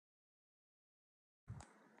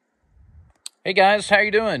Hey guys, how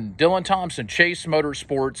you doing? Dylan Thompson, Chase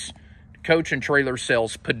Motorsports, coach and trailer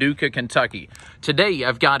sales, Paducah, Kentucky. Today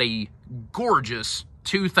I've got a gorgeous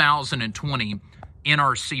 2020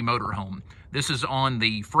 NRC motorhome. This is on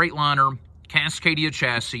the Freightliner Cascadia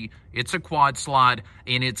chassis. It's a quad slide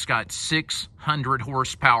and it's got 600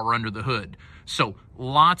 horsepower under the hood. So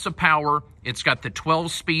lots of power. It's got the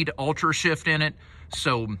 12-speed UltraShift in it.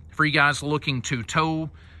 So for you guys looking to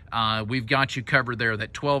tow, we've got you covered there.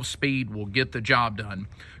 That 12-speed will get the job done.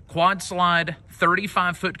 Quad slide,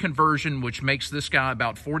 35-foot conversion, which makes this guy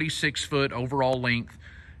about 46-foot overall length.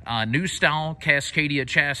 New style Cascadia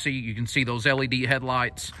chassis. You can see those LED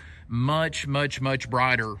headlights. Much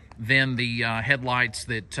brighter than the headlights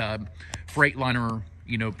that Freightliner,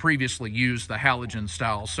 previously used, the halogen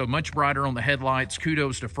style. So much brighter on the headlights.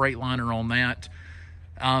 Kudos to Freightliner on that.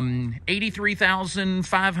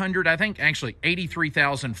 83,500, I think, actually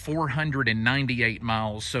 83,498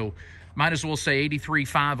 miles. So might as well say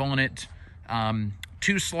 83.5 on it.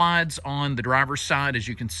 2 slides on the driver's side, as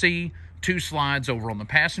you can see, 2 slides over on the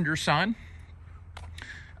passenger side.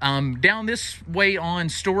 Down this way on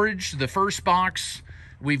storage, the first box,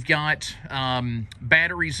 we've got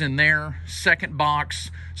batteries in there. Second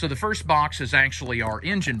box, so the first box is actually our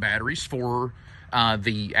engine batteries for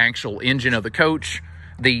the actual engine of the coach.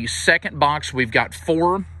 The second box, we've got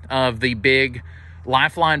 4 of the big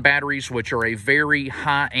Lifeline batteries, which are a very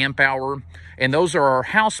high amp hour, and those are our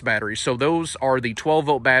house batteries. So those are the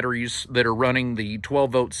 12-volt batteries that are running the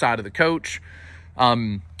 12-volt side of the coach.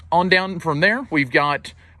 On down from there, we've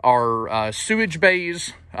got our sewage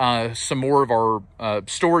bays, some more of our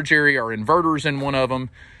storage area, our inverters in one of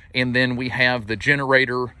them, and then we have the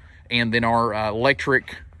generator and then our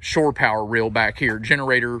electric shore power reel back here.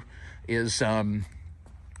 Generator is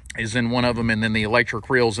in one of them, and then the electric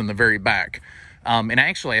reel's in the very back. And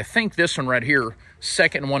actually, I think this one right here,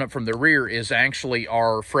 second one up from the rear, is actually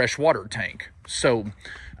our fresh water tank. So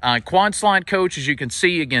quad slide coach, as you can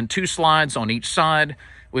see, again, 2 slides on each side.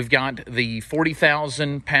 We've got the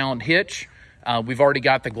 40,000-pound hitch. We've already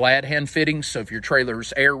got the glad hand fittings, so if your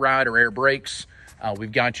trailer's air ride or air brakes,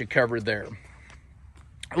 we've got you covered there.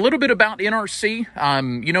 A little bit about NRC.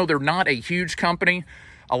 They're not a huge company.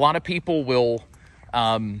 A lot of people will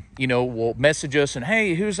will message us and,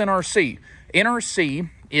 hey, who's NRC? NRC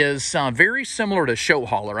is very similar to Show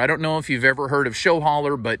Hauler. I don't know if you've ever heard of Show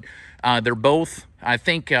Hauler, but they're both, I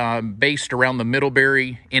think, based around the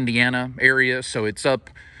Middlebury, Indiana area. So it's up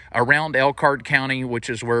around Elkhart County, which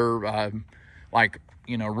is where,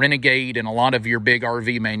 Renegade and a lot of your big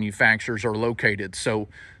RV manufacturers are located. So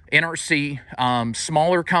NRC,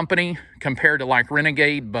 smaller company compared to like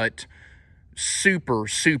Renegade, but super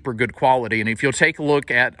good quality. And if you'll take a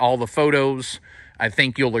look at all the photos, I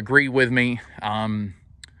think you'll agree with me.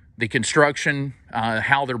 The construction,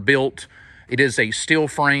 how they're built, it is a steel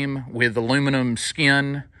frame with aluminum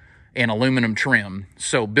skin and aluminum trim.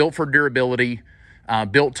 So built for durability,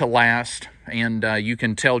 built to last, and you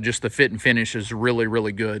can tell just the fit and finish is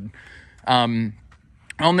really good. On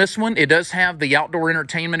this one, it does have the outdoor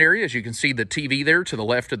entertainment area. As you can see, the TV there to the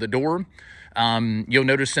left of the door. You'll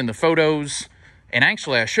notice in the photos, and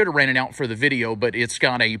actually I should have ran it out for the video, but it's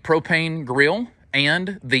got a propane grill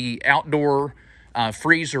and the outdoor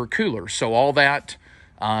freezer cooler. So all that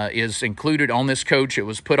is included on this coach. It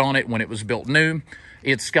was put on it when it was built new.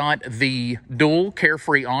 It's got the dual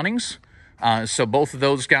Carefree awnings. So both of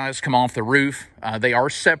those guys come off the roof. They are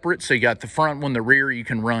separate. So you got the front one, the rear. You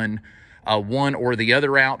can run one or the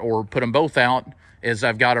other out or put them both out, as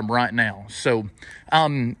I've got them right now. So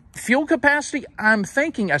fuel capacity, I'm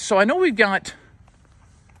thinking, so I know we've got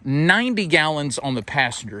 90 gallons on the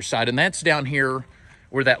passenger side, and that's down here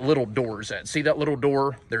where that little door is at. See that little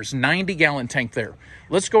door? There's 90-gallon tank there.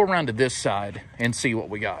 Let's go around to this side and see what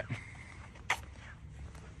we got.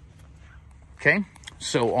 Okay,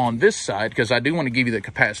 so on this side, because I do want to give you the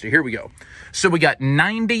capacity, here we go. So we got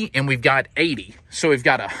 90 and we've got 80. So we've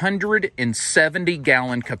got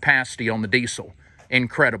 170-gallon capacity on the diesel.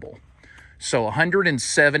 Incredible. So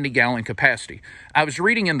 170-gallon capacity. I was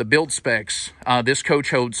reading in the build specs, this coach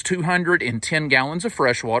holds 210 gallons of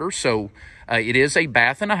fresh water. So it is a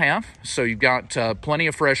bath and a half. So you've got plenty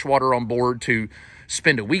of fresh water on board to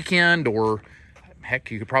spend a weekend, or heck,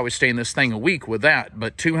 you could probably stay in this thing a week with that.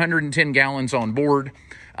 But 210 gallons on board.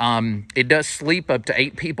 It does sleep up to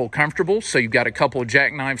 8 people comfortable. So you've got a couple of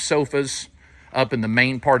jackknife sofas up in the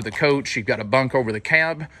main part of the coach. You've got a bunk over the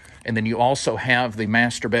cab. And then you also have the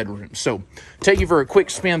master bedroom. So take you for a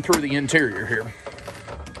quick spin through the interior here.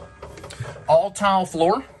 All tile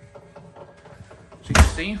floor. So you can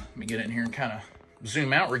see, let me get in here and kind of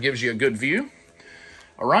zoom out where it gives you a good view.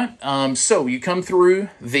 All right, so you come through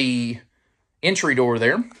the entry door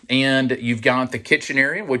there. And you've got the kitchen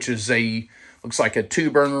area, which is looks like a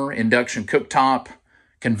 2-burner induction cooktop,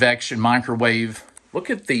 convection microwave. Look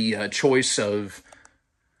at the choice of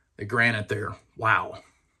the granite there. Wow.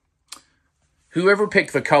 Whoever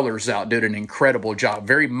picked the colors out did an incredible job.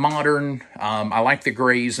 Very modern. I like the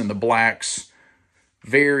grays and the blacks.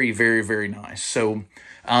 Very, very, very nice. So,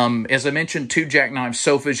 as I mentioned, 2 jackknife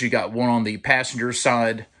sofas. You got one on the passenger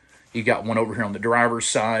side. You got one over here on the driver's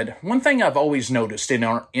side. One thing I've always noticed in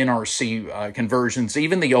our NRC conversions,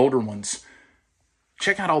 even the older ones,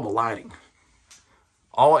 check out all the lighting.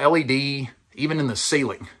 All LED, even in the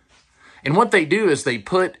ceiling. And what they do is they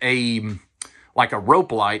put like a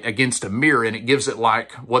rope light against a mirror, and it gives it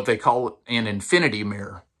like what they call an infinity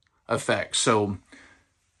mirror effect. So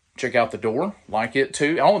check out the door, like it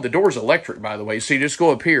too. Oh, the door's electric, by the way. So you just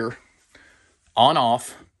go up here, on,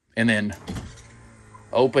 off, and then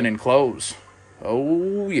open and close.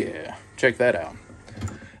 Oh yeah, check that out.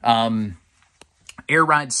 Air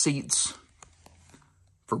ride seats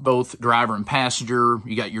for both driver and passenger.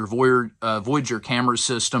 You got your Voyager camera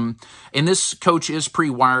system. And this coach is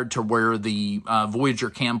pre-wired to where the Voyager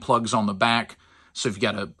cam plugs on the back. So if you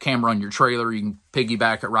got a camera on your trailer, you can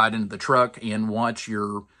piggyback it right into the truck and watch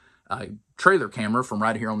your trailer camera from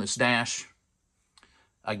right here on this dash.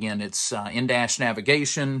 Again, it's in-dash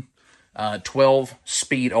navigation,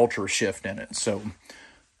 12-speed UltraShift in it. So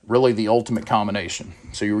really the ultimate combination.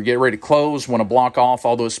 So you get ready to close, want to block off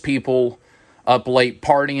all those people up late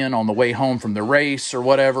partying on the way home from the race or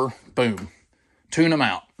whatever, boom, tune them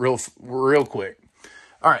out real quick.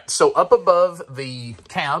 All right, so up above the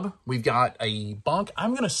cab, we've got a bunk.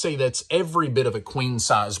 I'm going to say that's every bit of a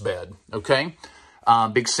queen-size bed, okay?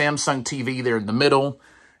 Big Samsung TV there in the middle.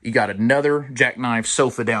 You got another jackknife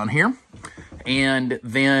sofa down here. And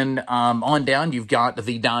then on down, you've got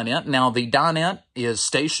the dinette. Now, the dinette is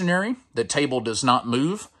stationary. The table does not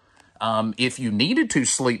move. If you needed to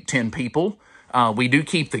sleep 10 people, we do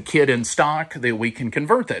keep the kit in stock that we can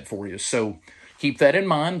convert that for you. So keep that in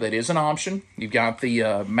mind. That is an option. You've got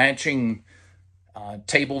the matching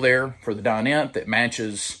table there for the dinette that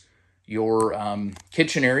matches your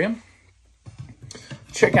kitchen area.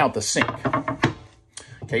 Check out the sink.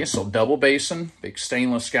 Okay, so double basin, big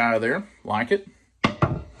stainless guy there. Like it.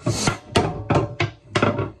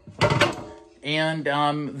 And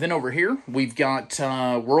then over here, we've got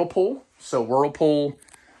Whirlpool. So Whirlpool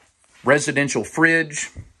residential fridge,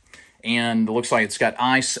 and it looks like it's got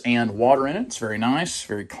ice and water in it. It's very nice,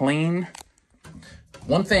 very clean.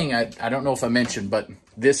 One thing I don't know if I mentioned, but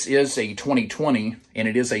this is a 2020, and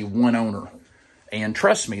it is a one owner. And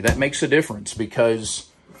trust me, that makes a difference because,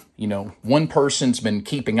 you know, one person's been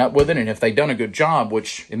keeping up with it, and if they've done a good job,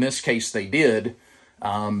 which in this case they did,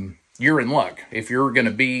 you're in luck. If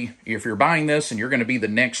you're buying this and you're going to be the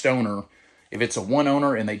next owner, if it's a one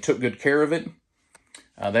owner and they took good care of it,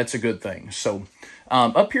 that's a good thing. So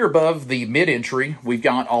up here above the mid-entry, we've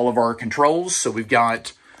got all of our controls. So we've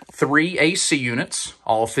got 3 AC units,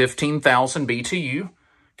 all 15,000 BTU.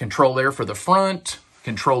 Control there for the front,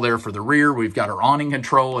 control there for the rear. We've got our awning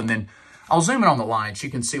control, and then I'll zoom in on the lights. You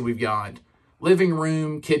can see we've got living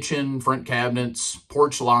room, kitchen, front cabinets,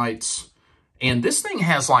 porch lights, and this thing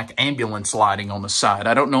has like ambulance lighting on the side.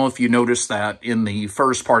 I don't know if you noticed that in the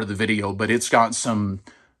first part of the video, but it's got some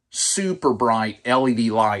super bright LED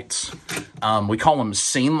lights. We call them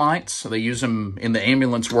scene lights. So they use them in the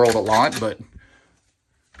ambulance world a lot.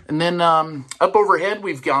 And then up overhead,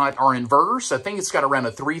 we've got our inverters. I think it's got around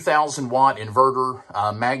a 3,000 watt inverter,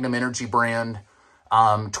 Magnum Energy brand,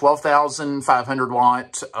 12,500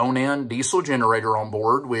 watt own-in diesel generator on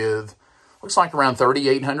board with, looks like around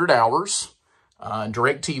 3,800 hours.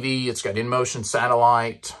 Direct TV, it's got in-motion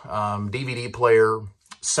satellite, DVD player,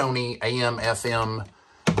 Sony AM, FM,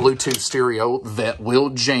 Bluetooth stereo that will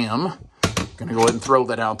jam. Gonna go ahead and throw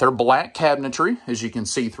that out there. Black cabinetry, as you can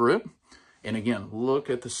see through it. And again, look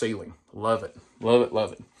at the ceiling. Love it, love it,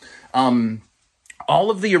 love it. All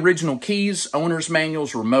of the original keys, owner's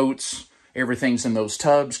manuals, remotes, everything's in those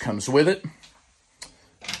tubs, comes with it.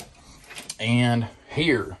 And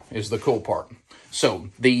here is the cool part. So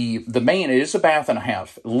the main, it is a bath and a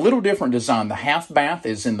half. A little different design. The half bath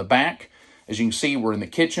is in the back. As you can see, we're in the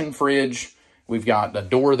kitchen, fridge. We've got a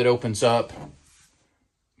door that opens up.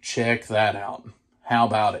 Check that out. How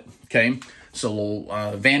about it? Okay, so a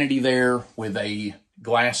little vanity there with a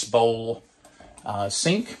glass bowl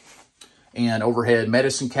sink and overhead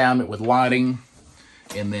medicine cabinet with lighting.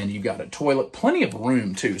 And then you've got a toilet, plenty of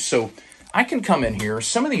room too. So I can come in here.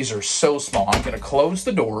 Some of these are so small. I'm going to close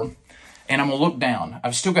the door and I'm going to look down.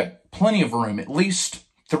 I've still got plenty of room, at least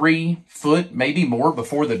 3 foot, maybe more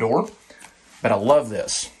before the door. But I love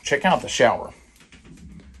this. Check out the shower.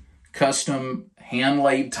 Custom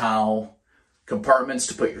hand-laid tile, compartments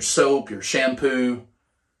to put your soap, your shampoo,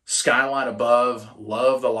 skylight above.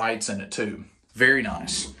 Love the lights in it too. Very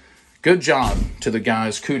nice. Good job to the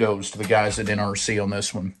guys. Kudos to the guys at NRC on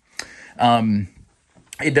this one.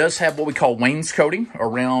 It does have what we call wainscoting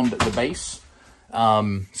around the base.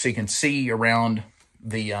 So you can see around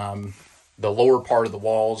the lower part of the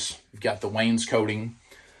walls. You've got the wainscoting.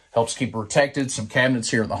 Helps keep protected. Some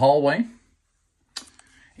cabinets here in the hallway.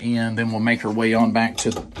 And then we'll make our way on back to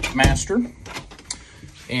the master.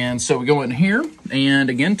 And so we go in here. And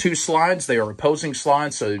again, 2 slides. They are opposing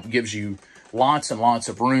slides, so it gives you lots and lots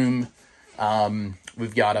of room.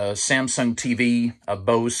 We've got a Samsung TV, a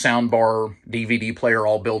Bose soundbar, DVD player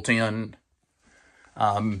all built in.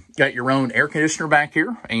 Got your own air conditioner back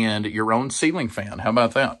here and your own ceiling fan. How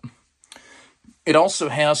about that? It also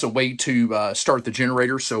has a way to start the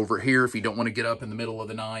generator. So over here, if you don't want to get up in the middle of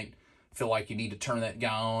the night, feel like you need to turn that guy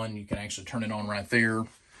on, you can actually turn it on right there.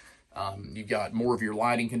 You've got more of your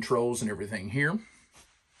lighting controls and everything here.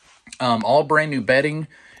 All brand new bedding.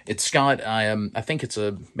 It's got, I think it's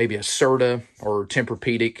maybe a Serta or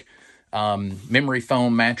Tempur-Pedic memory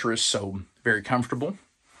foam mattress, so very comfortable.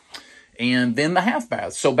 And then the half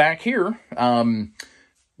bath. So back here,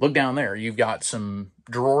 look down there. You've got some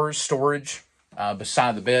drawers, storage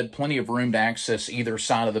beside the bed. Plenty of room to access either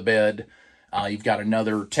side of the bed. You've got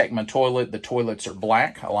another Tecma toilet. The toilets are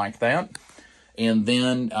black. I like that. And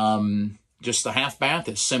then just the half bath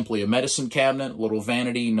is simply a medicine cabinet, a little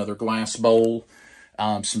vanity, another glass bowl,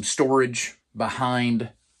 some storage behind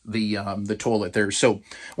the toilet there. So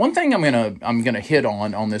one thing I'm gonna hit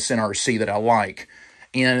on this NRC that I like,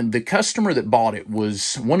 and the customer that bought it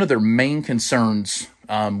was one of their main concerns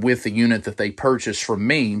with the unit that they purchased from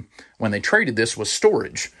me when they traded this was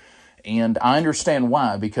storage. And I understand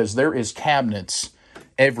why, because there is cabinets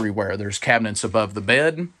everywhere. There's cabinets above the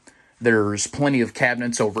bed. There's plenty of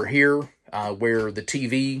cabinets over here where the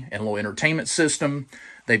TV and little entertainment system.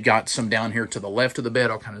 They've got some down here to the left of the bed.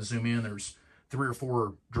 I'll kind of zoom in. There's 3 or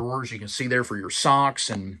 4 drawers you can see there for your socks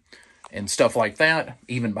and stuff like that.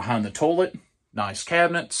 Even behind the toilet, nice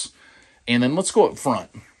cabinets. And then let's go up front,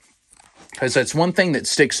 because that's one thing that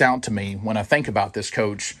sticks out to me when I think about this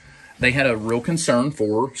coach. They had a real concern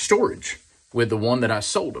for storage with the one that I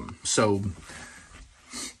sold them. So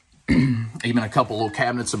even a couple little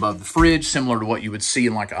cabinets above the fridge, similar to what you would see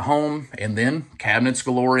in like a home. And then cabinets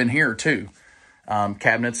galore in here too.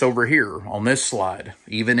 Cabinets over here on this slide,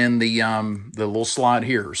 even in the little slide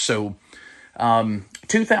here. So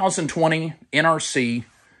 2020 NRC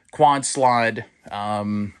quad slide,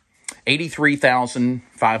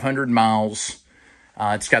 83,500 miles.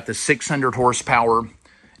 It's got the 600 horsepower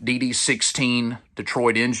DD16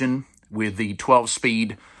 Detroit engine with the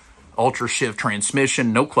 12-speed UltraShift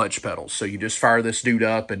transmission, no clutch pedals. So you just fire this dude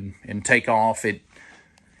up and take off.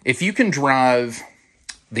 If you can drive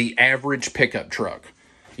the average pickup truck,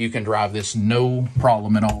 you can drive this no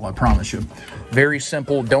problem at all, I promise you. Very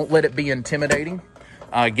simple. Don't let it be intimidating.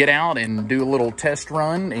 Get out and do a little test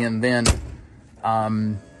run, and then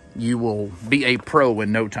you will be a pro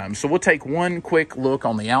in no time. So we'll take one quick look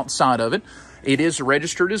on the outside of it. It is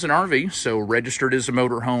registered as an RV, so registered as a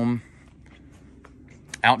motorhome,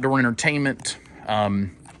 outdoor entertainment.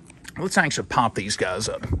 Let's actually pop these guys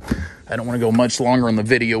up. I don't want to go much longer in the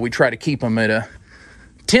video. We try to keep them at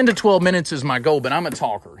 10 to 12 minutes is my goal, but I'm a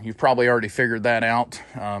talker. You've probably already figured that out.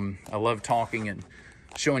 I love talking and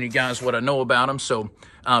showing you guys what I know about them. So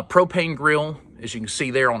propane grill, as you can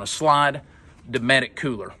see there on a slide, Dinette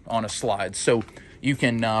cooler on a slide. So you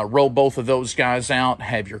can roll both of those guys out,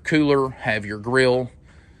 have your cooler, have your grill,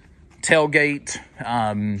 tailgate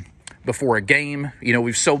before a game. You know,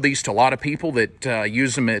 we've sold these to a lot of people that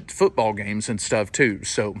use them at football games and stuff too.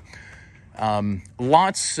 So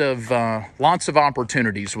lots of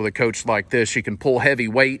opportunities with a coach like this. You can pull heavy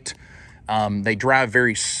weight. They drive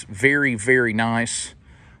very, very, very nice.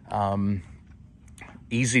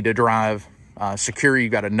 Easy to drive. Secure. You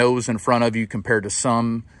got a nose in front of you compared to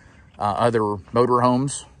some other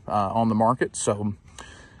motorhomes on the market. So,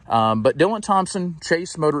 but Dylan Thompson,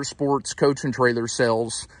 Chase Motorsports, Coach and Trailer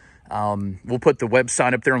Sales. We'll put the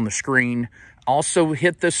website up there on the screen. Also,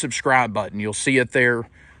 hit the subscribe button. You'll see it there.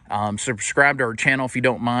 Subscribe to our channel if you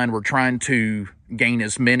don't mind. We're trying to gain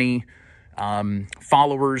as many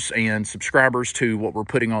followers and subscribers to what we're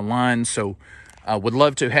putting online. So, would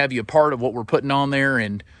love to have you a part of what we're putting on there.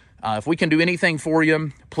 And if we can do anything for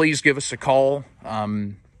you, please give us a call.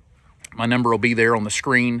 My number will be there on the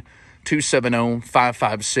screen,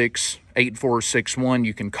 270-556-8461.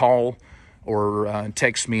 You can call or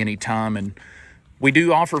text me anytime, and We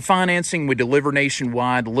do offer financing. We deliver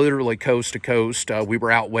nationwide, literally coast to coast. We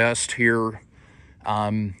were out west here,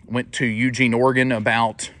 went to Eugene, Oregon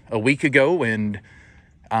about a week ago, and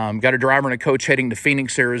got a driver and a coach heading to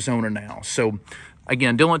Phoenix, Arizona now. So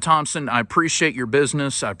again, Dylan Thompson, I appreciate your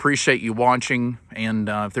business. I appreciate you watching. And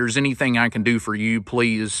if there's anything I can do for you,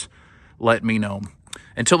 please let me know.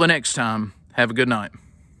 Until the next time, have a good night.